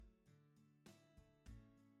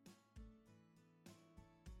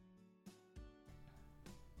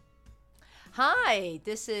Hi,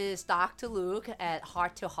 this is Dr. Luke at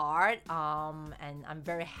Heart to Heart, and I'm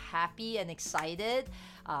very happy and excited.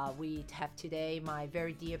 We have today my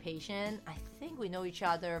very dear patient. I think we know each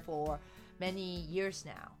other for many years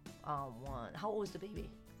now. How old is the baby?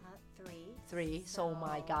 Three. Three. So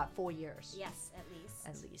my God, 4 years. Yes, at least.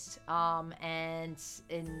 At least. And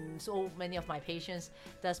in so many of my patients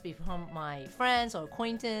does become my friends or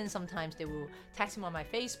acquaintance. Sometimes they will text me on my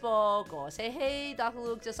Facebook or say, hey, Dr.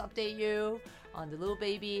 Luke, just update you on the little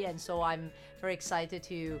baby. And so I'm very excited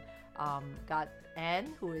to got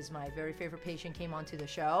Anne, who is my very favorite patient, came onto the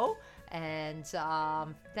show. And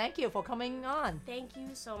thank you for coming on. Thank you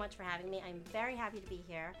so much for having me. I'm very happy to be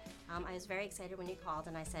here. I was very excited when you called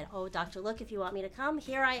and I said, oh, Dr. Look, if you want me to come,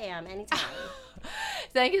 here I am anytime.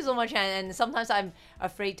 Thank you so much, Anne. And sometimes I'm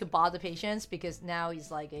afraid to bother patients because now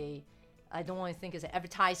it's like I don't want to think it's an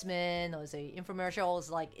advertisement or it's an infomercial. It's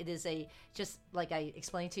like it is just like I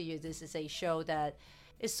explained to you, this is a show that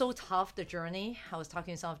is so tough, the journey. I was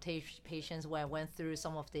talking to some of the patients when I went through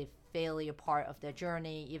some of the failure part of their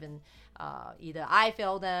journey. Even either I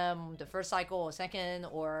failed them the first cycle or second,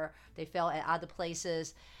 or they failed at other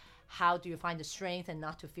places. How do you find the strength and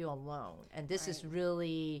not to feel alone? And this is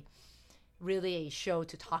really a show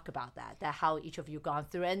to talk about that how each of you gone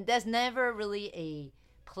through. And there's never really a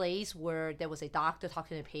place where there was a doctor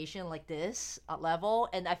talking to a patient like this level.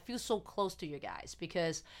 And I feel so close to you guys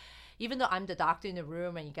because even though I'm the doctor in the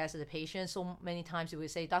room and you guys are the patients, so many times you would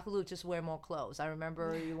say, Dr. Luke, just wear more clothes. I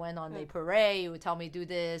remember you went on a parade, you would tell me do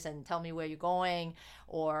this and tell me where you're going,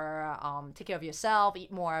 or take care of yourself,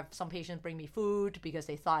 eat more. Some patients bring me food because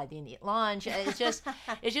they thought I didn't eat lunch. And it's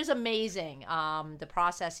just amazing, the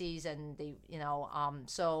processes and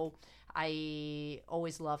so I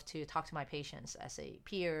always love to talk to my patients as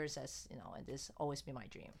peers, and this always been my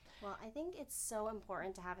dream. Well, I think it's so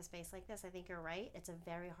important to have a space like this. I think you're right. It's a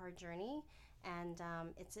very hard journey, and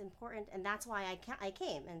it's important, and that's why I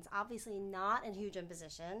came. And it's obviously not a huge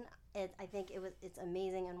imposition. I think it's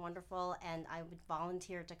amazing and wonderful, and I would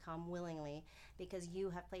volunteer to come willingly because you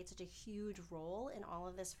have played such a huge role in all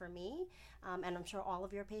of this for me, and I'm sure all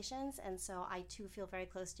of your patients. And so I too feel very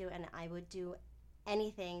close to you, and I would do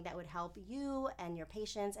anything that would help you and your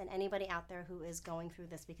patients and anybody out there who is going through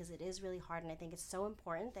this, because it is really hard. And I think it's so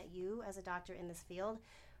important that you as a doctor in this field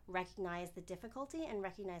recognize the difficulty and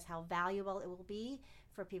recognize how valuable it will be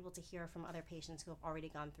for people to hear from other patients who have already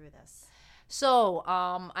gone through this. So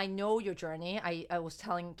I know your journey. I was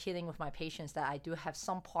kidding with my patients that I do have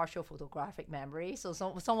some partial photographic memory. So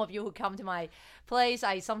some of you who come to my place,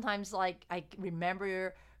 I sometimes I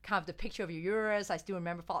remember kind of the picture of your uterus. I still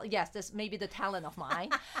remember. Yes, this may be the talent of mine.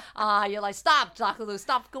 You're like, stop, Dr. Lou,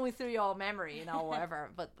 stop going through your memory, whatever.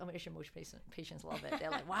 But I'm sure most patients love it. They're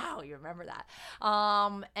like, wow, you remember that.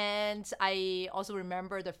 And I also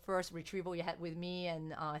remember the first retrieval you had with me,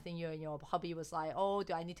 and I think you and your hubby was like, oh,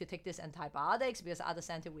 do I need to take this antibiotics because other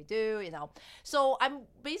center we do, So I'm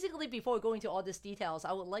basically, before we go into all these details,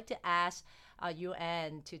 I would like to ask you,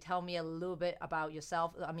 Anne, to tell me a little bit about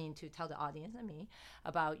yourself. To tell the audience and me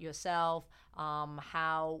about yourself,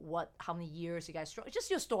 how many years you guys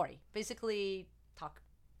just your story. Basically, talk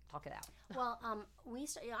it out. Well,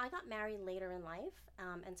 I got married later in life,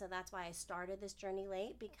 and so that's why I started this journey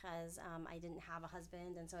late, because I didn't have a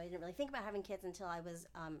husband, and so I didn't really think about having kids until I was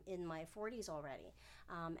in my 40s already.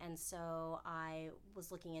 And so I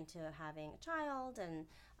was looking into having a child and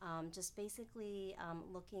just basically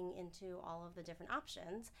looking into all of the different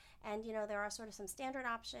options. And, there are sort of some standard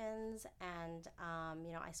options, and,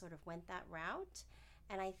 I sort of went that route.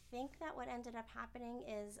 And I think that what ended up happening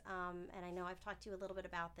is, and I know I've talked to you a little bit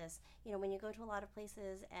about this, when you go to a lot of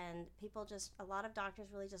places and a lot of doctors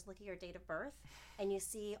really just look at your date of birth, and you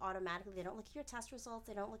see automatically, they don't look at your test results,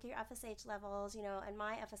 they don't look at your FSH levels, and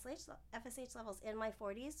my FSH levels in my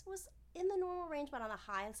 40s was in the normal range, but on the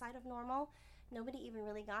high side of normal. Nobody even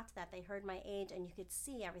really got to that. They heard my age, and you could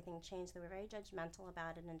see everything change. They were very judgmental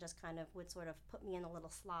about it and just kind of would sort of put me in a little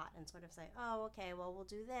slot and sort of say, oh, okay, well, we'll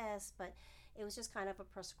do this. But it was just kind of a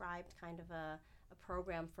prescribed kind of a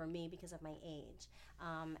program for me because of my age.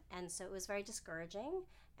 And so it was very discouraging.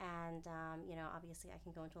 And, obviously I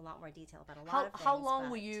can go into a lot more detail about a lot of things. How long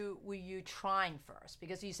were you trying first?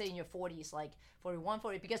 Because you say in your 40s, like 41,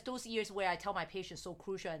 40, because those years where I tell my patients so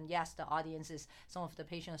crucial, and yes, the audience is, some of the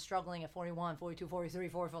patients struggling at 41, 42, 43,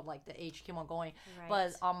 44, like the age keep on going.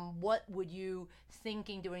 Right. But what were you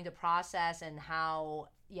thinking during the process, and how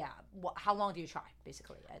long do you try,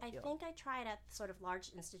 basically? I think I tried at sort of large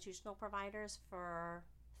institutional providers for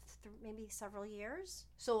maybe several years.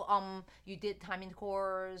 So you did timing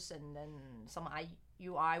course and then some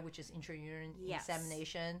IUI, which is intrauterine Yes.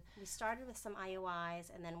 insemination. We started with some IUIs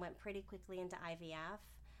and then went pretty quickly into IVF.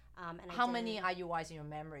 And How many IUIs in your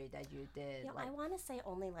memory that you did? I want to say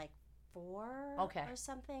only like 4 or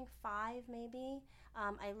something, 5 maybe.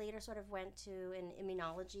 I later sort of went to an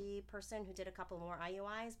immunology person who did a couple more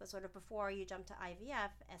IUIs, but sort of before you jump to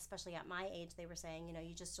IVF, especially at my age, they were saying,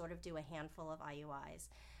 you just sort of do a handful of IUIs.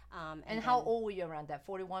 And how old were you around that?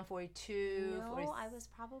 41, 42? No, 40... I was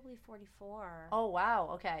probably 44. Oh, wow.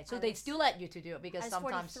 Okay. So they still let you to do it because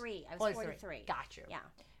sometimes... I was 43. Got you. Yeah.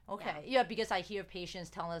 Okay. Yeah, because I hear patients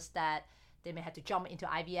tell us that they may have to jump into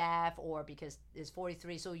IVF or because it's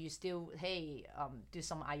 43, so you still, do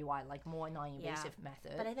some IUI, like more non-invasive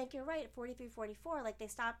method. But I think you're right, 43, 44, like they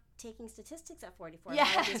stopped taking statistics at 44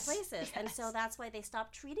 yes. in all these places. Yes. And so that's why they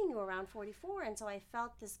stopped treating you around 44. And so I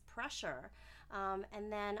felt this pressure.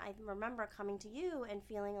 And then I remember coming to you and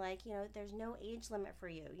feeling like, there's no age limit for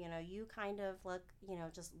you. You kind of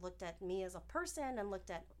just looked at me as a person and looked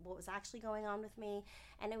at what was actually going on with me.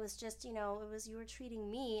 And it was just, you were treating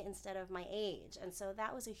me instead of my age. And so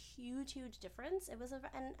that was a huge, huge difference. It was, and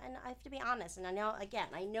I have to be honest, and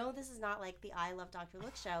I know this is not like the I Love Dr.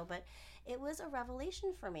 Luk show, but it was a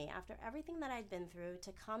revelation for me after everything that I'd been through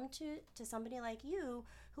to come to somebody like you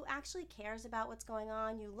who actually cares about what's going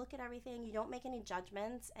on. You look at everything, you don't make any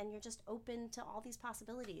judgments, and you're just open to all these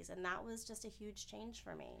possibilities. And that was just a huge change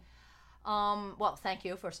for me. Well, thank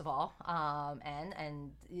you, first of all.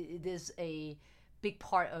 And it is a big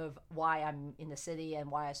part of why I'm in the city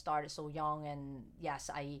and why I started so young. And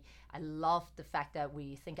yes, I love the fact that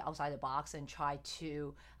we think outside the box and try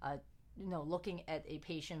to looking at a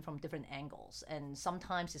patient from different angles. And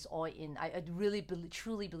sometimes it's all in, I really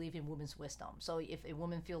truly believe in women's wisdom. So if a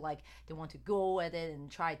woman feel like they want to go at it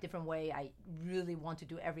and try a different way, I really want to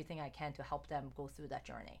do everything I can to help them go through that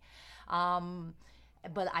journey.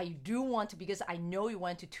 But I do want to, because I know you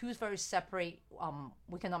went to 2 very separate,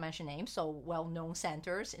 we cannot mention names, so well-known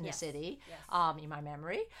centers in the city, in my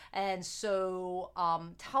memory. And so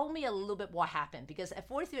tell me a little bit what happened, because at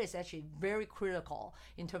 43 is actually very critical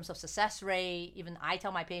in terms of success rate. Even I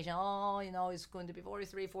tell my patient, it's going to be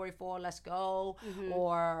 43, 44, let's go. Mm-hmm.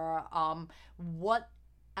 Or what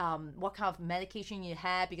kind of medication you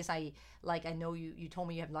had, because I know you told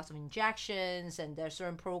me you have lots of injections and there's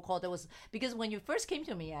certain protocol. That was because when you first came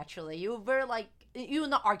to me, actually, you were very you were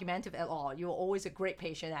not argumentative at all. You were always a great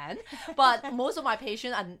patient, but most of my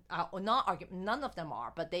patients are not none of them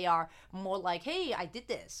are, but they are more like, hey, I did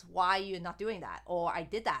this, why are you not doing that? Or I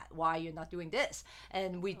did that, why are you not doing this?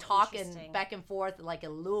 And we talk and back and forth like a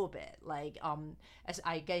little bit, as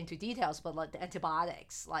I get into details, but like the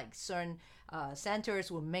antibiotics, like certain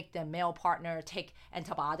centers will make their male partner take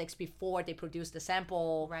antibiotics before they produce the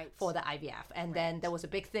sample for the IVF. And then there was a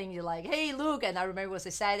big thing. You're like, hey, Luke. And I remember it was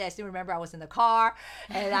a Saturday. I still remember I was in the car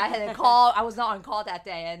and I had a call. I was not on call that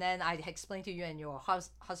day. And then I explained to you and your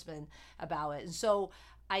husband about it. And so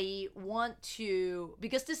I want to,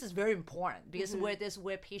 because this is very important, because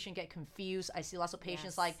where patients get confused. I see lots of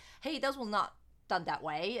patients like, hey, that will not done that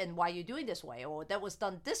way, and why are you doing this way? Or that was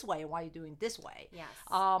done this way, and why are you doing this way? Yes.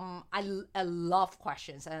 I love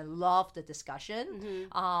questions and I love the discussion.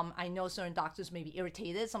 I know certain doctors may be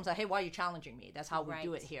irritated. Some say, hey, why are you challenging me? That's how we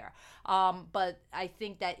do it here. But I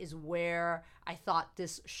think that is where I thought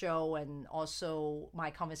this show and also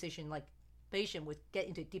my conversation, patient would get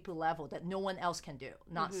into a deeper level that no one else can do,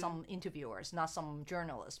 not some interviewers, not some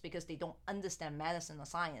journalists, because they don't understand medicine or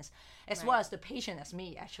science as well as the patient as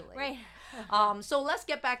me, actually. So let's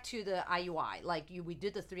get back to the IUI. We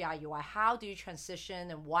did the 3 IUI. How do you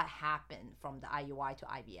transition and what happened from the IUI to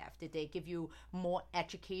IVF? Did they give you more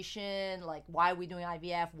education? Why are we doing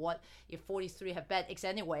IVF? What if 43 have bad eggs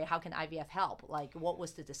anyway? How can IVF help? What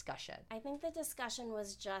was the discussion? I think the discussion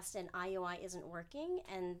was just an IUI isn't working,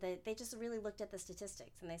 and they just really looked at the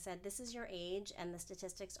statistics and they said, this is your age, and the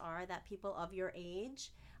statistics are that people of your age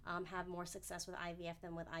have more success with IVF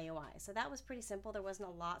than with IUI. So that was pretty simple. There wasn't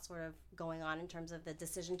a lot sort of going on in terms of the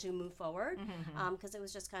decision to move forward, because it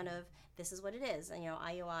was just kind of, this is what it is. And,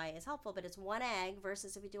 IUI is helpful, but it's 1 egg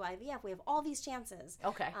versus if we do IVF, we have all these chances.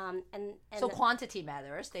 Okay. And so quantity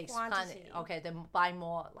matters. Quantity. Then buy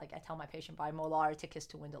more, I tell my patient, buy more lottery tickets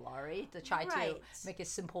to win the lottery, to try to make it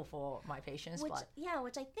simple for my patients.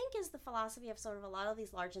 Which I think is the philosophy of sort of a lot of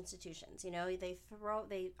these large institutions.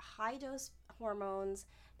 They high dose hormones.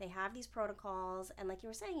 They have these protocols, and like you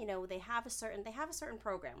were saying, you know, they have a certain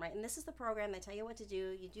program, right? And this is the program. They tell you what to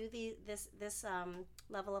do. You do this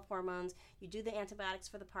level of hormones. You do the antibiotics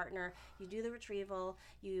for the partner. You do the retrieval.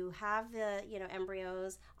 You have the, you know,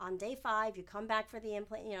 embryos on day 5. You come back for the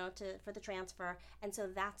implant, you know, for the transfer, and so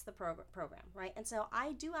that's the program, right? And so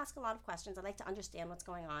I do ask a lot of questions. I like to understand what's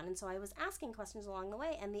going on, and so I was asking questions along the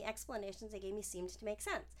way, and the explanations they gave me seemed to make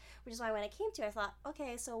sense, which is why when I came to you, I thought,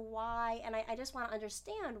 okay, so why? And I just want to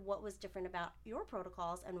understand what was different about your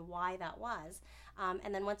protocols and why that was.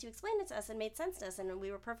 And then once you explained it to us, it made sense to us, and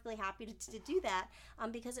we were perfectly happy to do that,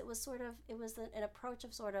 because it was an approach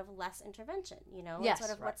of sort of less intervention, you know, yes,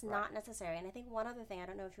 sort of what's not necessary. And I think one other thing, I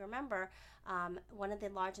don't know if you remember, one of the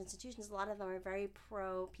large institutions, a lot of them are very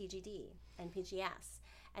pro PGD and PGS.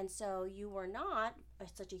 And so you were not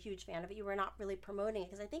such a huge fan of it. You were not really promoting it,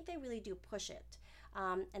 because I think they really do push it.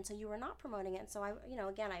 And so you were not promoting it. And so I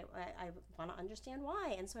want to understand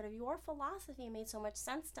why. And sort of your philosophy made so much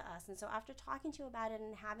sense to us. And so after talking to you about it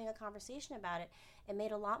and having a conversation about it, it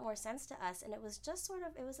made a lot more sense to us. And it was just sort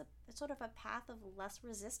of a path of less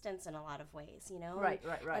resistance in a lot of ways, you know? Right.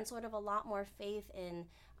 And sort of a lot more faith in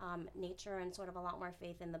nature, and sort of a lot more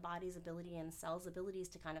faith in the body's ability and cells' abilities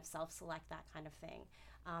to kind of self-select, that kind of thing.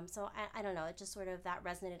 So I don't know, it just sort of, that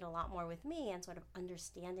resonated a lot more with me, and sort of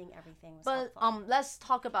understanding everything was helpful. Let's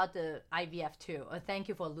talk about the IVF too. Thank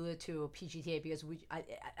you for alluding to PGTA, because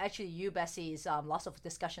actually you, Bessie, is lots of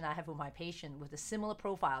discussion I have with my patient with a similar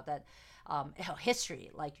profile, that history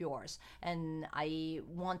like yours, and I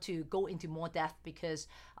want to go into more depth because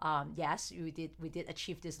yes, we did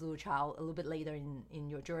achieve this little child a little bit later in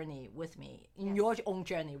your journey with me, your own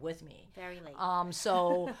journey with me. Very late.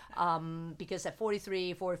 Because at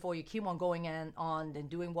 43, 44, you keep on going on and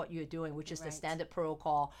doing what you're doing, which is the standard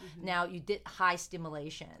protocol. Mm-hmm. Now you did high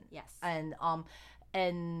stimulation. Yes. And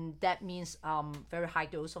that means very high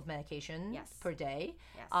dose of medication per day.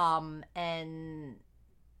 Yes. And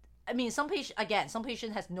I mean, some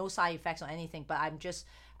patient has no side effects or anything, but I'm just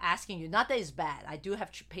asking you, not that it's bad. I do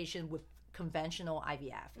have patients with conventional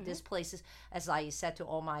IVF. Mm-hmm. This places, as I said to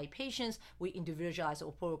all my patients, we individualize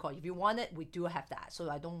our protocol. If you want it, we do have that. So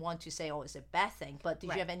I don't want to say, oh, it's a bad thing, but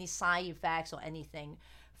did you have any side effects or anything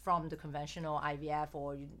from the conventional IVF,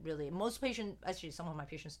 or you really, most patients, actually some of my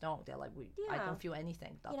patients don't. They're like, I don't feel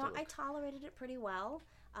anything, Dr. You know, Luk. I tolerated it pretty well.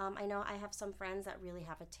 I know I have some friends that really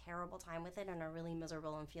have a terrible time with it and are really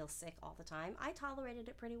miserable and feel sick all the time. I tolerated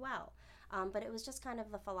it pretty well. But it was just kind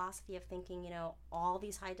of the philosophy of thinking, you know, all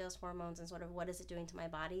these high dose hormones and sort of what is it doing to my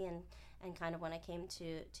body, and kind of when I came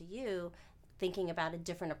to you, thinking about a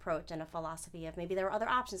different approach and a philosophy of maybe there are other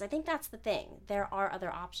options. I think that's the thing. There are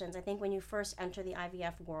other options. I think when you first enter the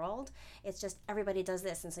IVF world, it's just everybody does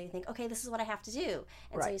this. And so you think, okay, this is what I have to do.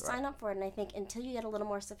 And so you sign up for it. And I think until you get a little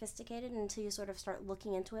more sophisticated, and until you sort of start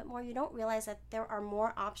looking into it more, you don't realize that there are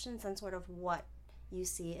more options than sort of what you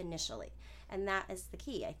see initially. And that is the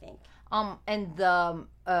key, I think.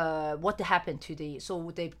 What happened to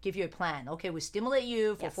so they give you a plan. Okay, we stimulate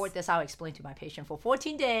you for that's how I explain to my patient, for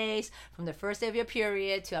 14 days from the first day of your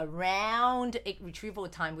period to around egg retrieval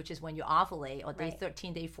time, which is when you ovulate, or day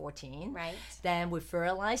 13, day 14. Right. Then we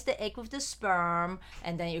fertilize the egg with the sperm,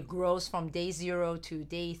 and then it grows from day 0 to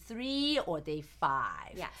day 3 or day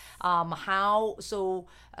 5. Yes.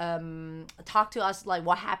 Talk to us, like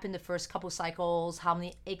what happened the first couple cycles, how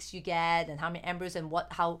many eggs you get, and how many embryos, and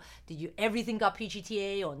how did you, everything got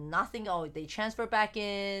PGTA or nothing, or they transfer back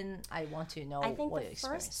in? I want to know. I think what the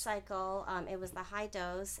first cycle, it was the high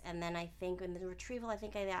dose, and then I think in the retrieval, I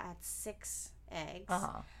think I had 6 eggs.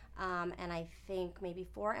 Uh-huh. And I think maybe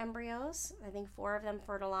 4 embryos. I think 4 of them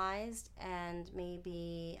fertilized, and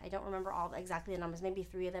maybe, I don't remember exactly the numbers, maybe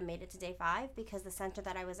 3 of them made it to day 5, because the center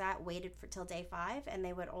that I was at waited till day 5, and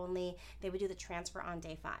they would do the transfer on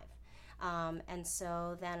day 5. And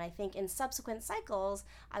so then I think in subsequent cycles,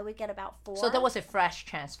 I would get about 4. So that was a fresh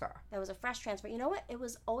transfer. That was a fresh transfer. You know what? It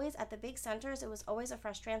was always, at the big centers, it was always a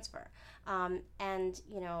fresh transfer. And,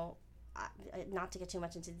 you know, not to get too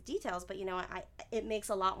much into the details, but, you know, it makes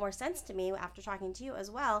a lot more sense to me after talking to you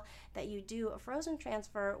as well, that you do a frozen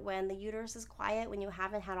transfer when the uterus is quiet, when you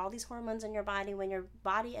haven't had all these hormones in your body, when your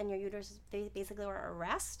body and your uterus basically are at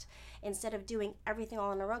rest, instead of doing everything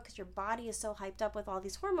all in a row, because your body is so hyped up with all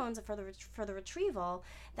these hormones for the retrieval,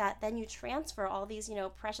 that then you transfer all these, you know,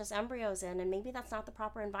 precious embryos in, and maybe that's not the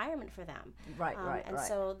proper environment for them. Right.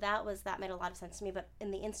 So that made a lot of sense to me. But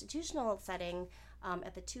in the institutional setting,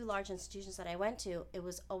 at the 2 large institutions that I went to, it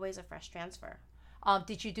was always a fresh transfer.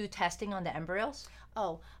 Did you do testing on the embryos?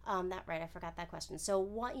 Oh, I forgot that question. So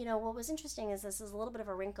what was interesting is, this is a little bit of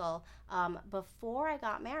a wrinkle. Before I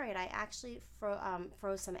got married, I actually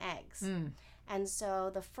froze some eggs. And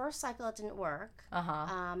so the first cycle it didn't work.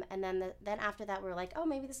 And then after that we were like, oh,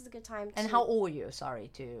 maybe this is a good time to. And how old were you? Sorry,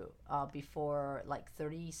 before like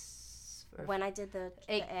 30. When I did the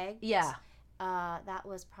egg. Yeah. That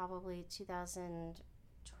was probably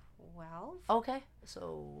 2012. Okay.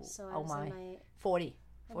 So I was in my 40.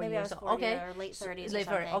 Maybe I was 40 or late 30s or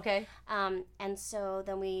something. Okay. And so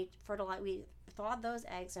then we thawed those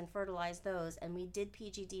eggs and fertilized those, and we did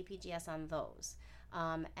PGD, PGS on those.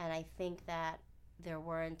 And I think that there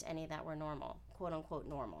weren't any that were normal, quote unquote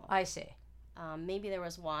normal. I see. Maybe there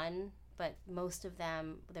was one, but most of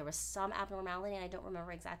them, there was some abnormality, and I don't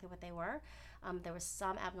remember exactly what they were. There was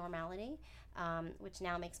some abnormality, which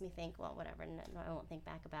now makes me think, well, whatever. No, I won't think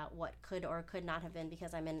back about what could or could not have been,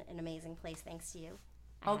 because I'm in an amazing place thanks to you.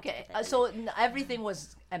 Okay, so everything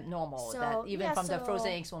was abnormal, from the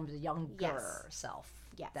frozen eggs from the younger self.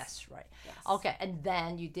 Yes. That's right. Yes. Okay, and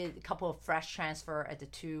then you did a couple of fresh transfer at the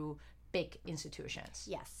two big institutions.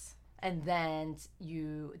 Yes. And then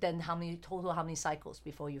how many cycles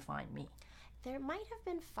before you find me? There might have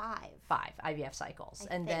been 5. 5 IVF cycles.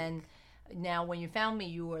 I think. Then now when you found me,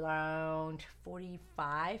 you were around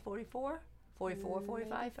 45, 44? 44,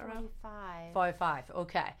 45 around? 45,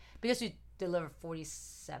 okay. Because you delivered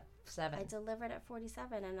 47. I delivered at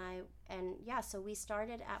 47, so we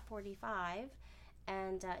started at 45.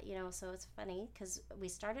 And, so it's funny because we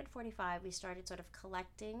started at 45. We started sort of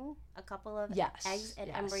collecting a couple of eggs and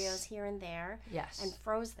embryos here and there and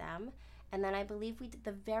froze them. And then I believe we did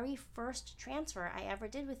the very first transfer I ever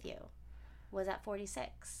did with you was at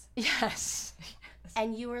 46. Yes.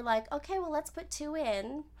 And you were like, okay, well, let's put 2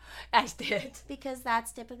 in. I did. Because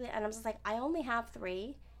that's typically, and I'm just like, I only have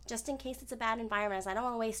 3 just in case it's a bad environment. I don't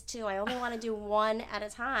want to waste 2. I only want to do 1 at a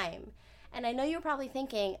time. And I know you're probably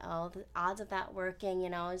thinking, oh, the odds of that working,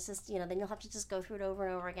 it's just, then you'll have to just go through it over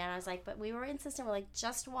and over again. I was like, but we were insistent. We're like,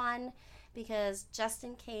 just 1, because just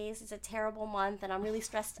in case it's a terrible month and I'm really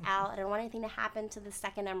stressed out. I don't want anything to happen to the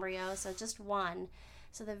second embryo, so just 1.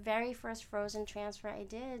 So the very first frozen transfer I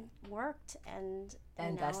did worked, and I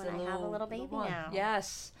have a little baby now.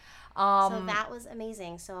 Yes. So that was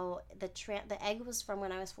amazing. So the egg was from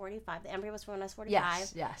when I was 45. The embryo was from when I was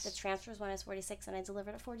 45. Yes. The transfer was when I was 46, and I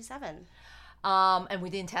delivered at 47. And we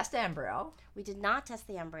didn't test the embryo. We did not test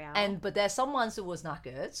the embryo. But there's some ones who was not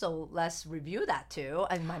good, so let's review that too.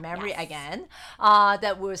 And my memory again,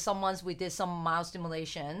 that were some ones we did some mild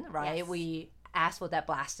stimulation, right? Yes. We asked for that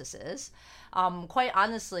blastocyst. Quite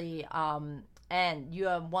honestly, and you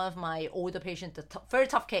are one of my older patients, very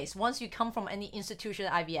tough case. Once you come from any institution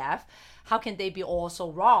IVF, how can they be all so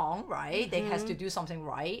wrong, right? They has to do something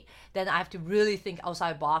right. Then I have to really think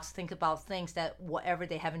outside the box, think about things that whatever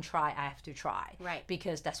they haven't tried, I have to try. Right.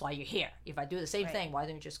 Because that's why you're here. If I do the same thing, why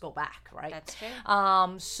don't you just go back, right? That's true.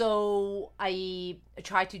 So I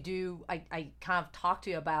try to do, I kind of talk to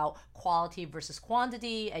you about quality versus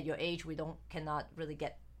quantity. At your age, we cannot really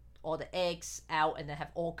get all the eggs out and then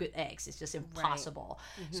have all good eggs. It's just impossible.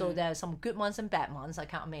 Right. So there's some good months and bad months. I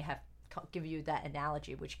may have give you that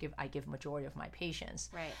analogy, which I give majority of my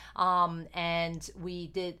patients. Right. And we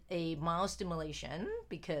did a mild stimulation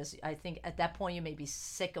because I think at that point you may be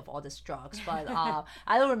sick of all these drugs, but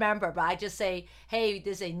I don't remember. But I just say, hey,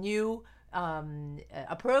 there's a new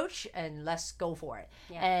approach and let's go for it.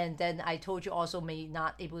 Yeah. And then I told you also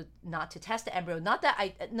not to test the embryo. Not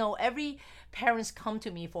that every parents come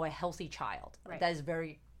to me for a healthy child. Right.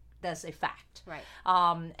 That's a fact. Right.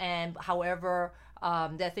 And however, there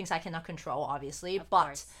are things I cannot control, obviously, of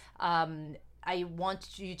course. I want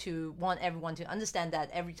everyone to understand that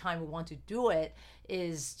every time we want to do it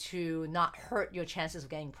is to not hurt your chances of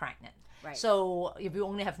getting pregnant. Right. So if you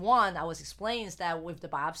only have 1, I was explains that with the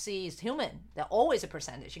biopsy is human. There's always a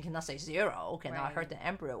percentage. You cannot say 0. Cannot hurt the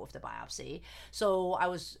embryo with the biopsy. So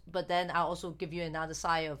but then I also give you another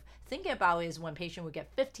side of thinking about is when patient would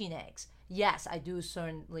get 15 eggs. Yes, I do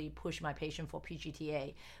certainly push my patient for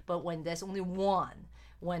PGTA, but when there's only 1,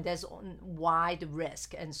 when there's why the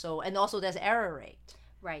risk, and also there's error rate.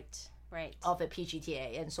 Right. Of a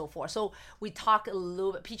PGTA and so forth. So we talk a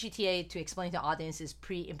little bit. PGTA, to explain to the audience, is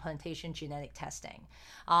pre-implantation genetic testing.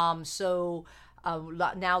 Now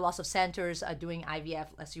lots of centers are doing IVF,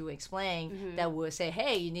 as you explained, that will say,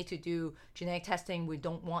 hey, you need to do genetic testing. We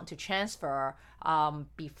don't want to transfer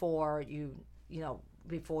before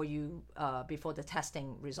the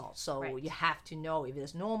testing results. So you have to know if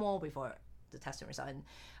it's normal before the testing result.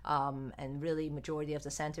 And really majority of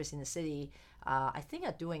the centers in the city, I think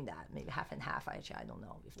are doing that, maybe half and half. Actually, I don't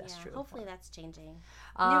know if that's true. Hopefully that's changing.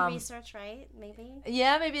 New research, right? Maybe.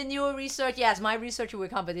 Yeah, maybe newer research. Yes, my research will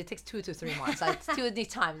come, but it takes 2 to 3 months. I still need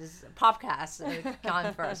time. This is a podcast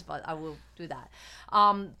gone first, but I will do that.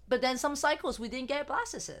 But then some cycles we didn't get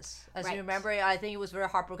blastocysts. As you remember, I think it was very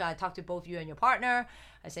heartbroken. I talked to both you and your partner.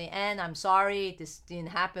 I say, Anne, I'm sorry this didn't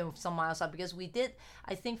happen with some mild cycle, because we did,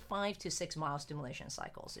 I think, 5 to 6 mild stimulation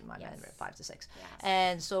cycles in my memory, 5 to 6. Yes.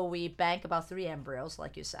 And so we bank about 3 embryos,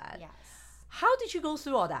 like you said. Yes. How did you go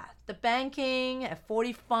through all that? The banking at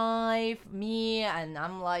 45, me, and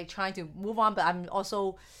I'm like trying to move on, but I'm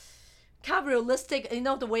also kind of realistic. You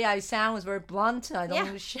know, the way I sound is very blunt. I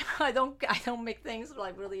don't make things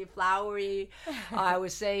like really flowery. I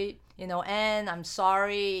would say, Anne, I'm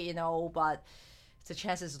sorry, but the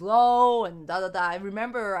chance is low and da da da. I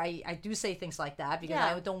remember I do say things like that, because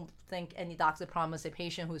I don't think any doctor promise a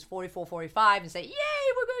patient who's 44, 45 and say, yay,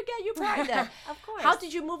 we're going to get you pregnant. Of course. How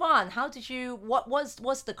did you move on? What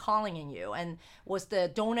was the calling in you? And was the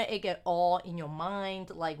donor egg at all in your mind?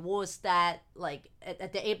 Like, what was that like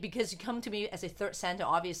at the because you come to me as a third center,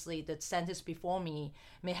 obviously the centers before me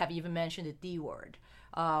may have even mentioned the D word.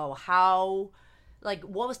 What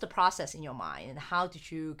was the process in your mind, and how did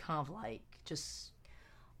you kind of like just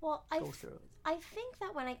go through it? I think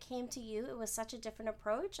that when I came to you, it was such a different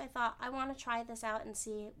approach. I thought, I want to try this out and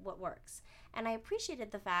see what works. And I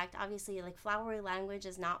appreciated the fact, obviously, like, flowery language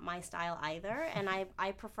is not my style either. And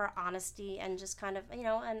I prefer honesty and just kind of,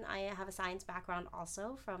 and I have a science background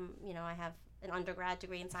also from, I have an undergrad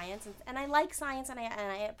degree in science, and I like science, and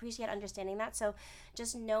I appreciate understanding that. So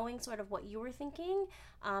just knowing sort of what you were thinking,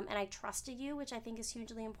 and I trusted you, which I think is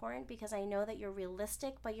hugely important, because I know that you're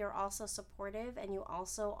realistic, but you're also supportive, and you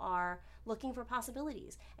also are looking for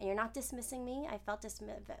possibilities, and you're not dismissing me. I felt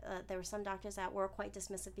there were some doctors that were quite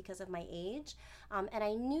dismissive because of my age, and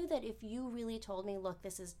I knew that if you really told me, look,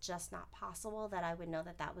 this is just not possible, that I would know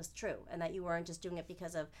that that was true, and that you weren't just doing it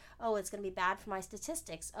because of, oh, it's going to be bad for my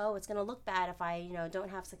statistics, oh, it's going to look bad if I don't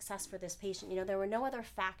have success for this patient. There were no other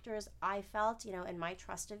factors, I felt, in my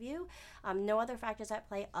trust of you, no other factors at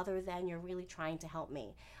play other than you're really trying to help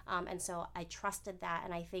me, and so I trusted that,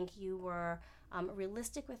 and I think you were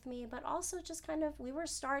realistic with me, but also just kind of, we were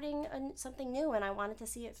starting something new, and I wanted to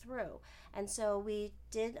see it through. And so we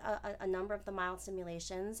did a number of the mild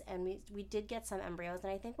stimulations, and we did get some embryos.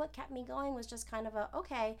 And I think what kept me going was just kind of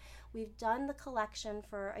okay, we've done the collection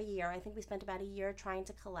for a year. I think we spent about a year trying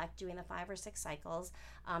to collect, doing the 5 or 6 cycles.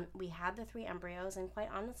 We had the 3 embryos, and quite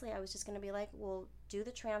honestly, I was just going to be like, we'll do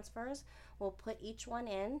the transfers, we'll put each one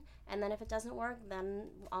in, and then if it doesn't work, then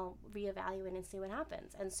I'll reevaluate and see what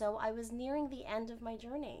happens. And so I was nearing the end of my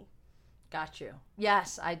journey. Got you.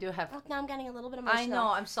 Yes, I do have. Oh, now I'm getting a little bit emotional. I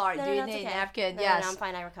know. I'm sorry. Do you need a napkin? No, yes. No, I'm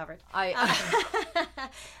fine. I recovered. But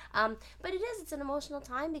it's an emotional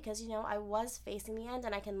time, because I was facing the end,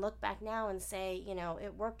 and I can look back now and say,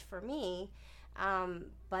 it worked for me.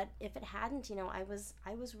 But if it hadn't, I was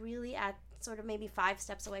really at sort of maybe 5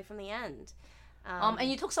 steps away from the end. And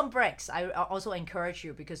you took some breaks. I also encourage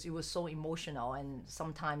you, because it was so emotional, and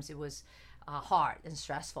sometimes it was hard and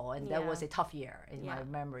stressful, and that was a tough year in my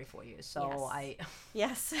memory for you. So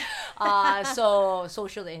yes. So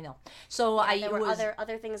socially, so there were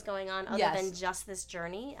other things going on other than just this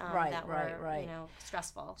journey that were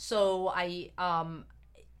stressful. So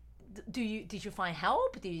did you find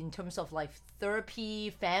help in terms of like therapy,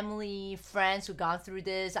 family, friends who gone through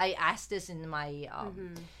this? I asked this in my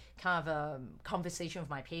kind of a conversation with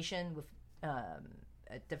my patient with a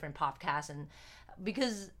different podcast, and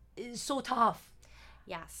because it's so tough.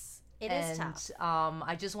 Yes, it is tough.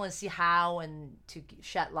 I just want to see how, and to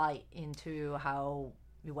shed light into how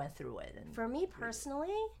you went through it. And for me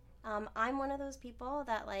personally, I'm one of those people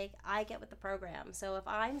that I get with the program. So if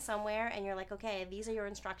I'm somewhere and you're like, okay, these are your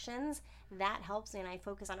instructions, that helps me, and I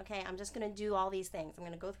focus on, okay, I'm just going to do all these things. I'm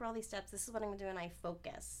going to go through all these steps. This is what I'm going to do, and I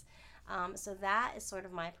focus. So that is sort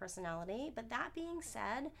of my personality. But that being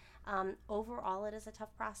said, overall it is a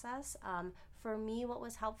tough process. For me, what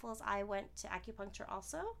was helpful is I went to acupuncture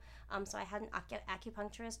also. So I had an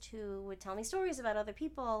acupuncturist who would tell me stories about other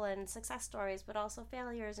people and success stories, but also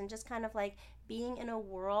failures, and just kind of like being in a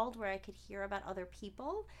world where I could hear about other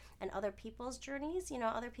people and other people's journeys.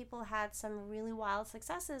 Other people had some really wild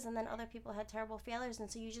successes, and then other people had terrible failures.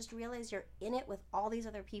 And so you just realize you're in it with all these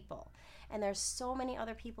other people. And there's so many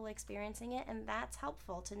other people experiencing it, and that's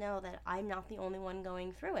helpful to know that I'm not the only one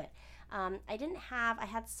going through it. I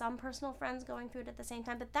had some personal friends going through it at the same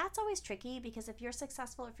time, but that's always tricky because if you're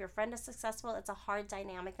successful, if your friend is successful, it's a hard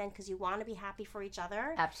dynamic then because you want to be happy for each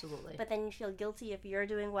other. Absolutely. But then you feel guilty if you're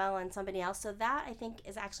doing well and somebody else. So that I think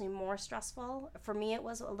is actually more stressful. For me, it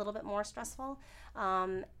was a little bit more stressful.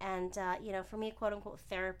 For me, quote unquote,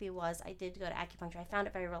 therapy was I did go to acupuncture. I found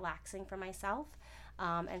it very relaxing for myself.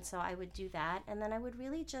 And so I would do that. And then I would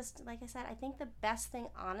really just, like I said, I think the best thing,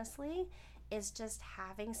 honestly, is just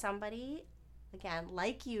having somebody, again,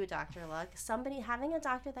 like you, Dr. Luk, having a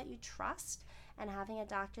doctor that you trust and having a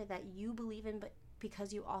doctor that you believe in, but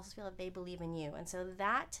because you also feel that they believe in you. And so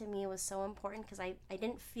that to me was so important because I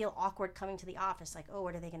didn't feel awkward coming to the office like, oh,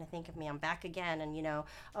 what are they going to think of me? I'm back again. And,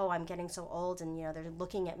 oh, I'm getting so old and, they're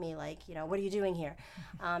looking at me like, what are you doing here?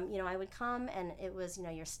 I would come and it was,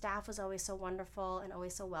 your staff was always so wonderful and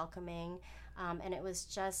always so welcoming. And it was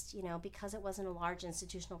just, because it wasn't a large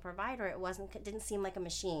institutional provider, it didn't seem like a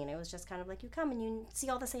machine. It was just kind of like you come and you see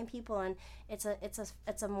all the same people, and it's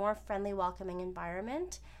a more friendly, welcoming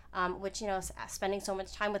environment. Which, spending so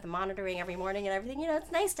much time with the monitoring every morning and everything,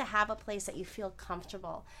 it's nice to have a place that you feel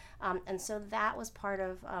comfortable. And so that was part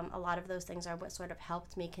of a lot of those things are what sort of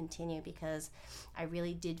helped me continue because I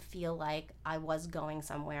really did feel like I was going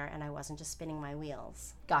somewhere and I wasn't just spinning my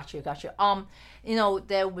wheels. Got you.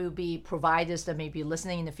 There will be providers that may be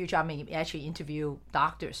listening in the future. I may actually interview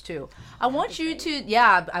doctors too. I want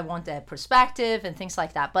that perspective and things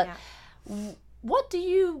like that. But what do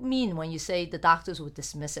you mean when you say the doctors were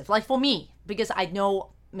dismissive? Like for me, because I know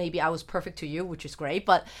maybe I was perfect to you, which is great,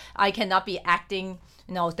 but I cannot be acting,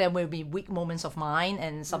 there will be weak moments of mine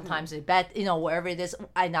and sometimes wherever it is,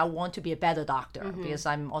 I now want to be a better doctor because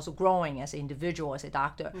I'm also growing as an individual, as a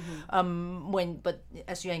doctor. But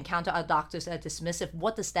as you encounter other doctors that are dismissive,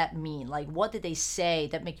 what does that mean? Like, what did they say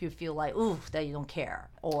that make you feel like, ooh, that you don't care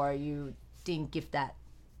or you didn't give that,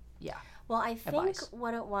 Well, I think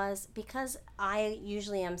what it was, because I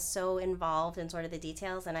usually am so involved in sort of the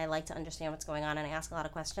details and I like to understand what's going on and I ask a lot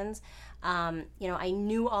of questions, I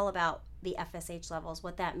knew all about the FSH levels,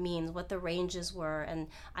 what that means, what the ranges were. And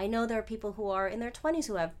I know there are people who are in their 20s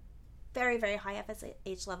who have very, very high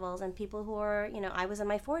FSH levels and people who are, I was in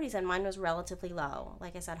my 40s and mine was relatively low.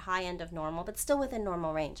 Like I said, high end of normal, but still within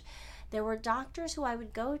normal range. There were doctors who I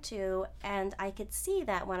would go to, and I could see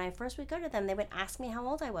that when I first would go to them, they would ask me how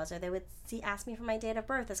old I was, or they would ask me for my date of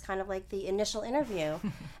birth as kind of like the initial interview.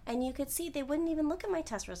 And you could see they wouldn't even look at my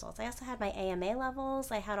test results. I also had my AMA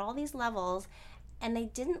levels. I had all these levels, and they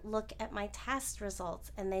didn't look at my test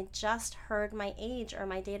results, and they just heard my age or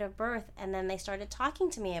my date of birth, and then they started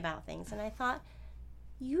talking to me about things. And I thought,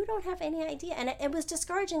 you don't have any idea. And it was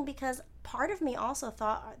discouraging because part of me also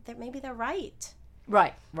thought that maybe they're right.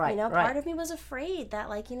 Right. Part of me was afraid that,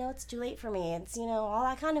 it's too late for me. It's, all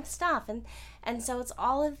that kind of stuff. And so it's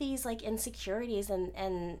all of these, insecurities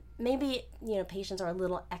and maybe, patients are a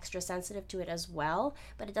little extra sensitive to it as well,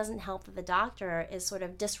 but it doesn't help that the doctor is sort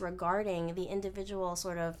of disregarding the individual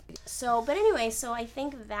sort of. So I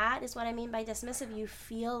think that is what I mean by dismissive. You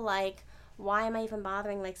feel like, why am I even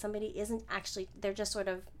bothering? Like somebody isn't actually, they're just sort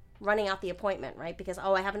of running out the appointment, right? Because,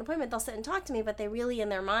 I have an appointment, they'll sit and talk to me, but they really in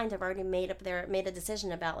their mind have already made a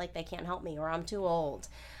decision about they can't help me or I'm too old.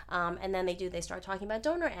 And then they start talking about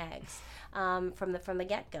donor eggs from the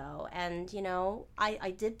get-go. And,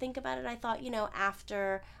 I did think about it. I thought,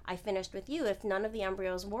 after I finished with you, if none of the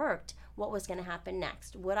embryos worked, what was going to happen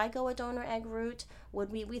next? Would I go a donor egg route?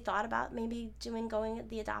 Would we thought about maybe going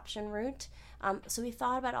the adoption route? So we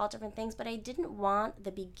thought about all different things, but I didn't want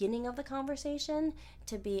the beginning of the conversation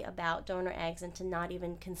to be about donor eggs and to not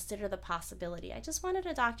even consider the possibility. I just wanted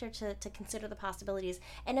a doctor to consider the possibilities.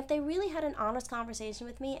 And if they really had an honest conversation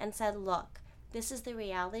with me and said, look, this is the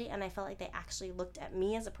reality, and I felt like they actually looked at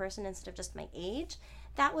me as a person instead of just my age,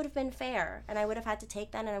 that would have been fair. And I would have had to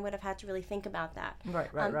take that, and I would have had to really think about that. Right.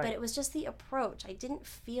 But it was just the approach. I didn't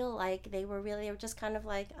feel like they were just kind of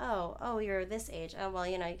like, oh, you're this age. Oh, well,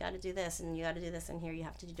 you got to do this, and you got to do this, and here you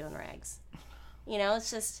have to do donor eggs. It's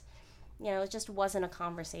just, it just wasn't a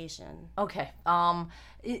conversation. Okay.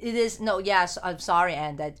 It is, yes, I'm sorry,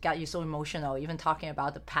 Anne, that got you so emotional, even talking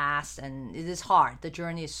about the past, and it is hard. The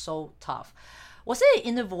journey is so tough. Was it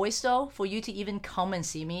in the voice, though, for you to even come and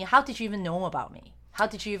see me? How did you even know about me? How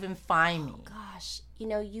did you even find me? Gosh,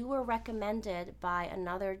 you were recommended by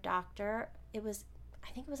another doctor. I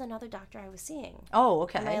think it was another doctor I was seeing. Oh,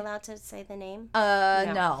 okay. Am I allowed to say the name?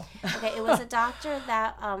 No. Okay, it was a doctor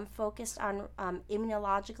that focused on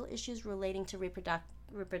immunological issues relating to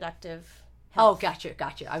reproductive Oh, gotcha.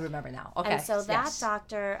 I remember now. Okay. And so that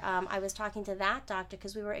doctor, I was talking to that doctor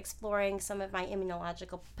because we were exploring some of my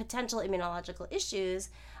potential immunological issues.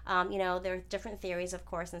 There are different theories, of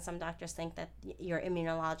course, and some doctors think that your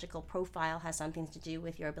immunological profile has something to do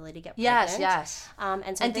with your ability to get pregnant. Yes.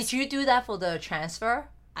 And did you do that for the transfer?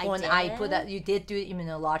 I put that, you did do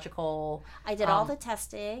immunological. I did all the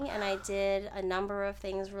testing, and I did a number of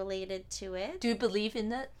things related to it. Do you believe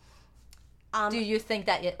in it? Do you think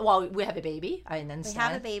that we have a baby? I understand. We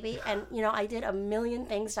have a baby, and I did a million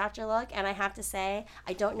things, Dr. Luk, and I have to say,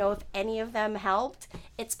 I don't know if any of them helped.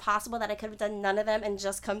 It's possible that I could have done none of them and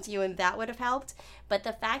just come to you, and that would have helped. But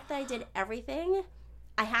the fact that I did everything,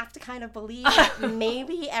 I have to kind of believe that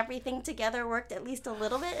maybe everything together worked at least a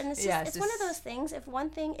little bit. And it's just, it's one of those things. If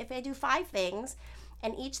I do 5 things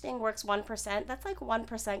and each thing works 1%, that's like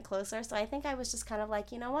 1% closer. So I think I was just kind of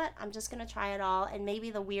like, you know what? I'm just going to try it all. And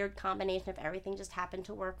maybe the weird combination of everything just happened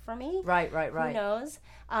to work for me. Right. Who knows?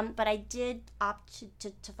 But I did opt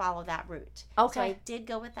to follow that route. Okay. So I did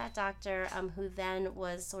go with that doctor who then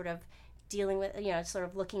was sort of dealing with, sort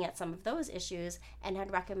of looking at some of those issues and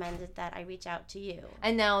had recommended that I reach out to you.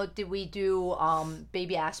 And now, did we do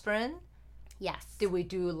baby aspirin? Yes. Did we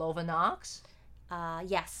do Lovenox?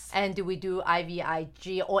 Yes. And did we do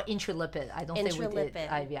IVIG or intralipid? I don't think we did We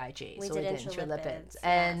IVIG. did intralipids.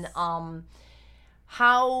 And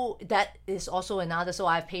how that is also another. So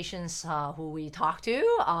I have patients who we talk to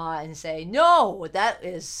and say, no, that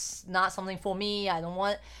is not something for me. I don't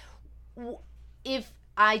want. If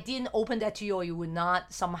I didn't open that to you, or you would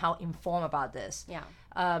not somehow inform about this.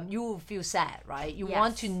 Yeah. You will feel sad, right? You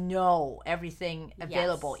want to know everything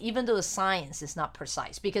available, even though the science is not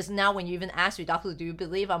precise. Because now when you even ask me, doctor, do you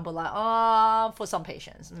believe? I'm like, for some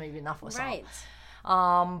patients, maybe not for some. Right.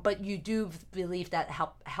 But you do believe that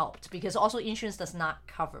helped, because also insurance does not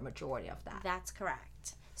cover majority of that. That's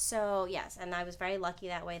correct. So yes, and I was very lucky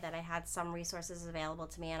that way, that I had some resources available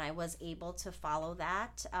to me, and I was able to follow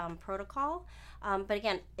that protocol. But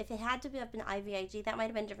again, if it had to be up in IVIG, that might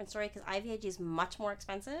have been a different story, because IVIG is much more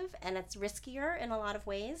expensive and it's riskier in a lot of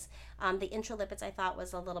ways. The intralipids I thought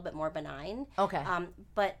was a little bit more benign. Okay.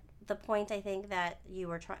 But the point I think that you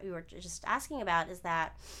were just asking about is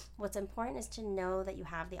that what's important is to know that you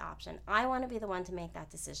have the option. I want to be the one to make that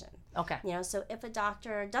decision. Okay. So if a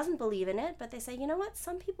doctor doesn't believe in it, but they say, you know what,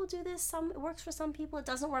 some people do this, it works for some people, it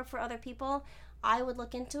doesn't work for other people, I would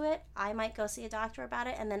look into it. I might go see a doctor about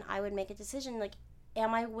it, and then I would make a decision, like,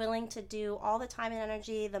 am I willing to do all the time and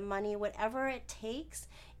energy, the money, whatever it takes?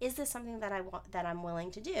 Is this something that I'm willing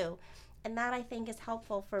to do? And that, I think, is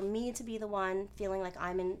helpful for me to be the one feeling like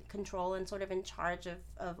I'm in control and sort of in charge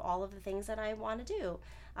of all of the things that I want to do.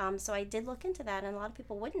 So I did look into that, and a lot of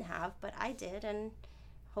people wouldn't have, but I did, and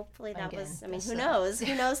hopefully that was, who knows?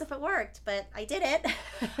 Who knows if it worked, but I did it.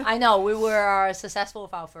 I know, we were successful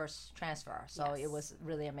with our first transfer, so it was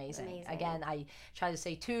really amazing. Again, I try to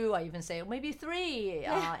say 2, I even say maybe 3,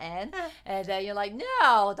 and then you're like,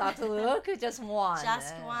 no, Dr. Luk, just 1.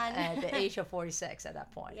 Just 1. At the age of 46 at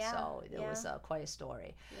that point, so it was quite a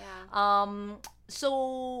story. Yeah.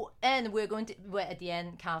 So, and we're at the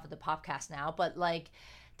end kind of the podcast now, but like,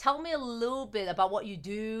 tell me a little bit about what you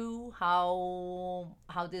do, how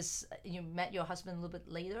you met your husband a little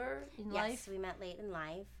bit later in life? Yes, we met late in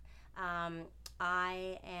life.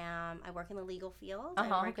 I work in the legal field. I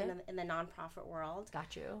work in the nonprofit world.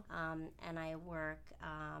 Got you. And I work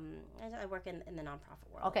in the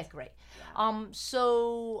nonprofit world. Okay, great. Yeah.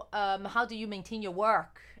 So how do you maintain your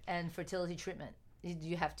work and fertility treatment? Do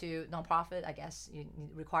you have to, nonprofit, I guess, you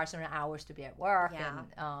require certain hours to be at work. Yeah.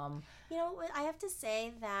 And, I have to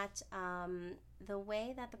say that the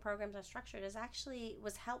way that the programs are structured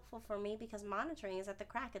was helpful for me, because monitoring is at the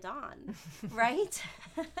crack of dawn, right?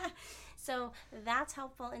 So that's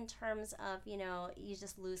helpful in terms of, you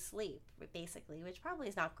just lose sleep, basically, which probably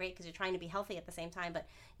is not great because you're trying to be healthy at the same time. But,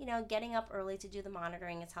 getting up early to do the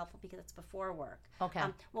monitoring is helpful because it's before work. Okay.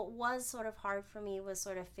 What was sort of hard for me was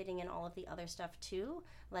sort of fitting in all of the other stuff too.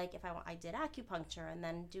 Like if I did acupuncture and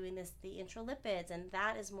then doing the intralipids, and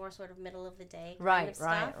that is more sort of middle of the day kind of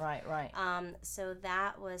stuff. Right. So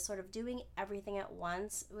that was sort of doing everything at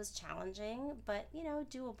once. It was challenging, but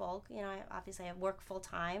doable. Obviously I work full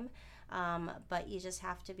time, but you just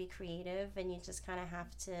have to be creative, and you just kind of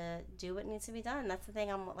have to do what needs to be done. That's the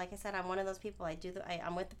thing. Like I said, I'm one of those people.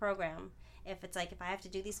 I'm with the program. If I have to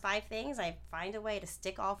do these 5 things, I find a way to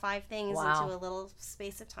stick all 5 things into a little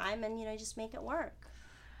space of time, and just make it work.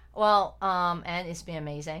 Well, and it's been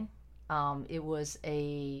amazing. It was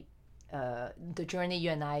a the journey you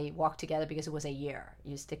and I walked together, because it was a year.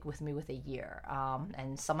 You stick with me with a year,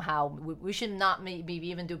 and somehow we should not maybe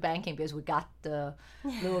even do banking because we got the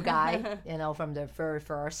little guy, from the very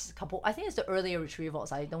first couple. I think it's the earlier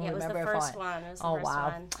retrievals. I don't remember. It was the first one. It was the first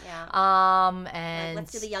one. Yeah. And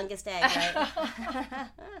let's do the youngest egg,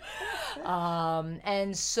 right?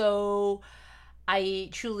 And so I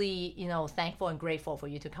truly, thankful and grateful for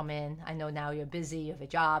you to come in. I know now you're busy, you have a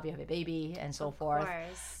job, you have a baby, and so forth. Of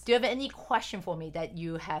course. Do you have any question for me that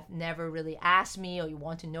you have never really asked me or you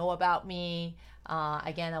want to know about me?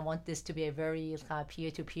 Again, I want this to be a very kind of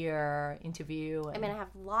peer-to-peer interview. I mean, I have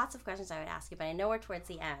lots of questions I would ask you, but I know we're towards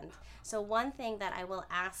the end. So one thing that I will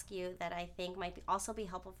ask you that I think might also be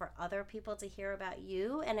helpful for other people to hear about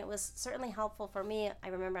you, and it was certainly helpful for me. I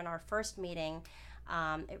remember in our first meeting,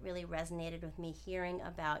 it really resonated with me hearing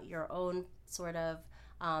about your own sort of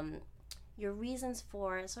your reasons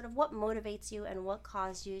for sort of what motivates you and what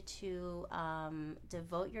caused you to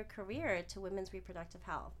devote your career to women's reproductive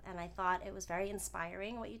health. And I thought it was very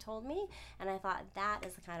inspiring what you told me, and I thought that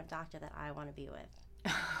is the kind of doctor that I want to be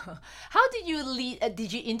with. How did you lead?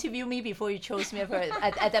 Did you interview me before you chose me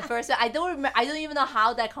at that first? I don't remember. I don't even know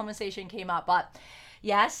how that conversation came up. But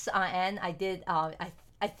yes, and I did.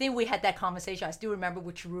 I think we had that conversation. I still remember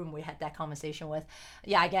which room we had that conversation with.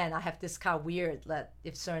 Yeah, again, I have this kind of weird that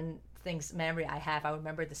if certain things memory I have, I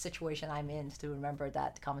remember the situation I'm in to remember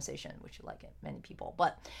that conversation, which like many people.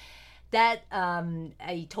 But that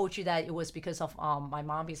I told you that it was because of my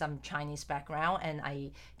mom, because I'm Chinese background and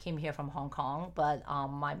I came here from Hong Kong. But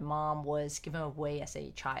my mom was given away as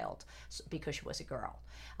a child because she was a girl.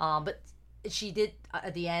 But she did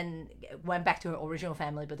at the end went back to her original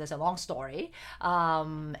family, but there's a long story.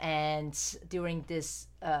 And during this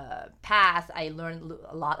path, I learned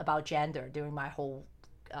a lot about gender during my whole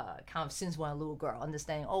kind of since when a little girl,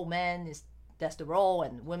 understanding, men is that's the role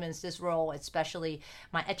and women's this role. Especially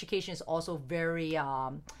my education is also very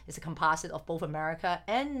it's a composite of both America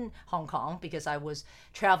and Hong Kong, because I was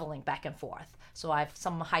traveling back and forth. So I have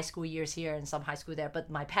some high school years here and some high school there, but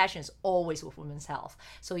my passion is always with women's health.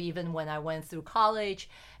 So even when I went through college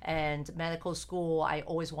and medical school, I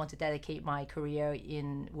always want to dedicate my career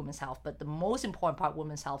in women's health. But the most important part of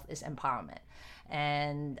women's health is empowerment.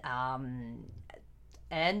 And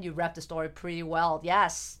you wrap the story pretty well.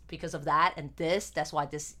 Yes, because of that and that's why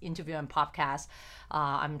this interview and podcast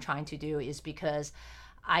I'm trying to do, is because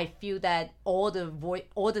I feel that all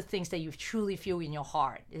the things that you truly feel in your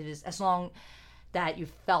heart, it is as long that you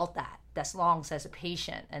felt that's long as a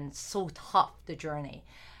patient, and so tough the journey.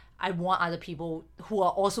 I want other people who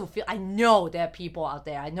are also I know there are people out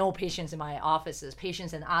there, I know patients in my offices,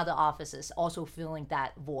 patients in other offices also feeling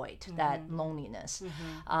that void, that loneliness.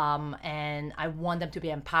 And I want them to be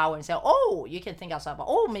empowered and say, you can think outside,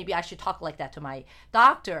 maybe I should talk like that to my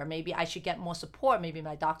doctor. Maybe I should get more support. Maybe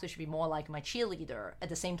my doctor should be more like my cheerleader, at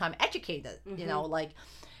the same time educated,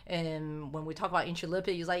 and when we talk about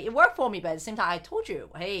intralipid, it's like, it worked for me, but at the same time, I told you,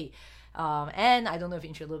 hey, and I don't know if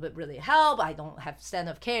intralipid really help. I don't have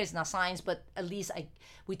standard of care. It's not science, but at least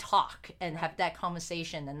we talk and have that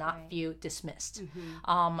conversation and not feel dismissed.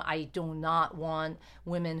 I do not want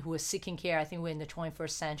women who are seeking care. I think we're in the 21st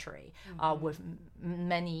century with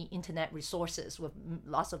many internet resources, with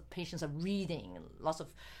lots of patients are reading, lots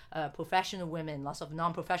of professional women, lots of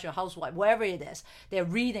non-professional housewives, wherever it is, they're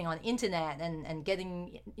reading on internet and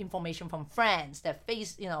getting information from friends, their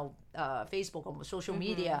Facebook or social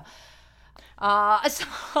media.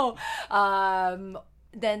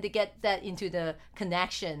 Then they get that into the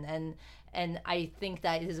connection, and I think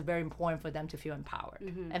that it is very important for them to feel empowered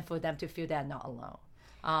and for them to feel they're not alone.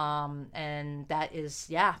 And that is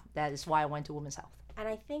why I went to Women's Health. And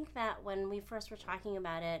I think that when we first were talking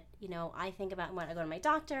about it, I think about when I go to my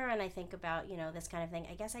doctor and I think about, this kind of thing.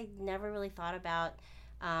 I guess I never really thought about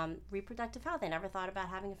reproductive health. I never thought about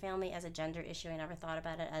having a family as a gender issue. I never thought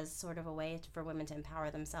about it as sort of a way for women to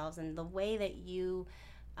empower themselves. And the way that you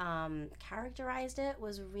characterized it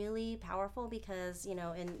was really powerful, because,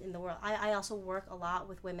 in the world, I also work a lot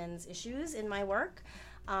with women's issues in my work.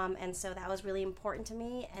 And so that was really important to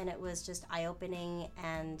me, and it was just eye-opening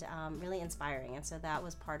and really inspiring. And so that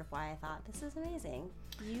was part of why I thought, this is amazing.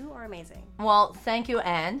 You are amazing. Well, thank you,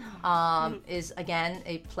 Anne. It's, again,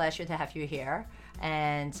 a pleasure to have you here.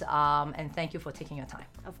 And thank you for taking your time.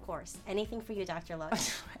 Of course. Anything for you, Dr. Luk.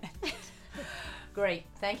 Great.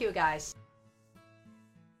 Thank you, guys.